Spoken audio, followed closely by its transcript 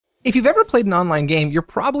If you've ever played an online game, you're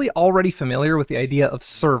probably already familiar with the idea of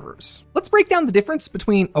servers. Let's break down the difference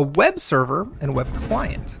between a web server and a web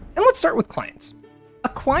client. And let's start with clients. A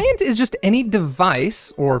client is just any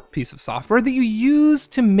device or piece of software that you use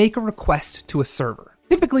to make a request to a server.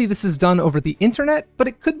 Typically, this is done over the internet, but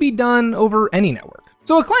it could be done over any network.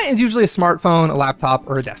 So a client is usually a smartphone, a laptop,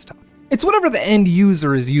 or a desktop. It's whatever the end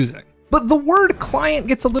user is using. But the word client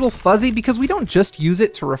gets a little fuzzy because we don't just use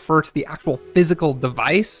it to refer to the actual physical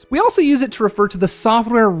device. We also use it to refer to the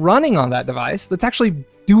software running on that device that's actually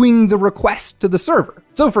doing the request to the server.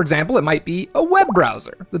 So for example, it might be a web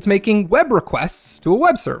browser that's making web requests to a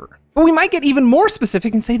web server. But we might get even more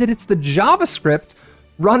specific and say that it's the JavaScript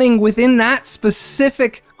running within that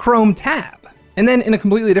specific Chrome tab. And then in a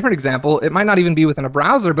completely different example, it might not even be within a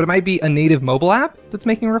browser, but it might be a native mobile app that's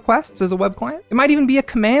making requests as a web client. It might even be a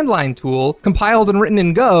command line tool compiled and written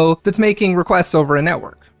in Go that's making requests over a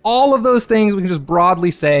network. All of those things, we can just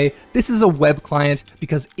broadly say, this is a web client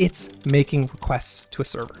because it's making requests to a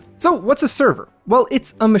server. So what's a server? Well,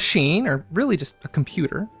 it's a machine, or really just a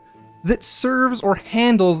computer, that serves or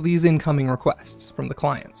handles these incoming requests from the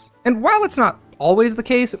clients. And while it's not always the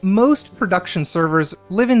case, most production servers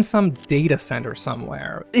live in some data center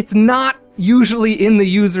somewhere. It's not usually in the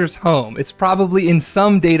user's home. It's probably in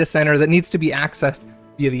some data center that needs to be accessed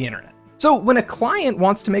via the internet. So when a client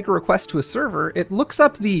wants to make a request to a server, it looks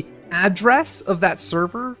up the address of that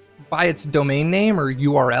server by its domain name or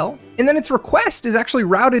URL, and then its request is actually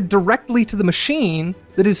routed directly to the machine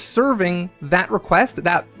that is serving that request,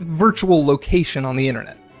 that virtual location on the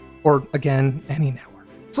internet, or again, any network.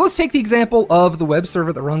 So let's take the example of the web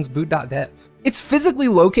server that runs boot.dev. It's physically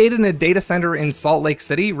located in a data center in Salt Lake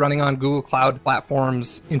City running on Google Cloud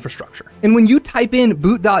Platform's infrastructure. And when you type in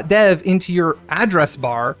boot.dev into your address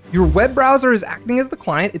bar, your web browser is acting as the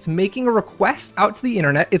client. It's making a request out to the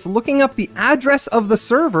internet. It's looking up the address of the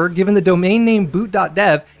server given the domain name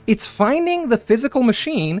boot.dev. It's finding the physical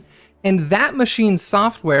machine, and that machine's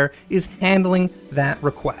software is handling that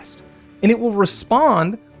request. And it will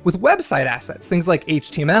respond with website assets, things like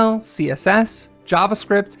HTML, CSS,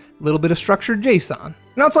 JavaScript, a little bit of structured JSON.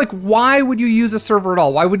 Now it's like, why would you use a server at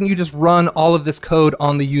all? Why wouldn't you just run all of this code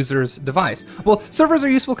on the user's device? Well, servers are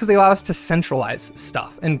useful because they allow us to centralize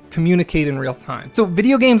stuff and communicate in real time. So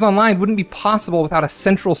video games online wouldn't be possible without a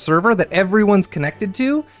central server that everyone's connected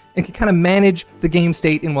to and can kind of manage the game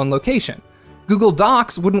state in one location. Google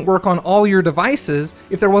Docs wouldn't work on all your devices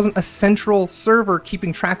if there wasn't a central server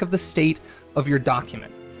keeping track of the state of your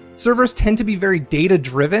document. Servers tend to be very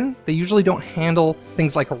data-driven. They usually don't handle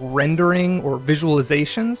things like rendering or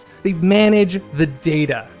visualizations. They manage the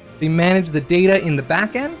data. They manage the data in the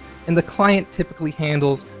back end, and the client typically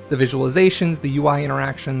handles the visualizations, the UI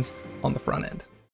interactions on the front end.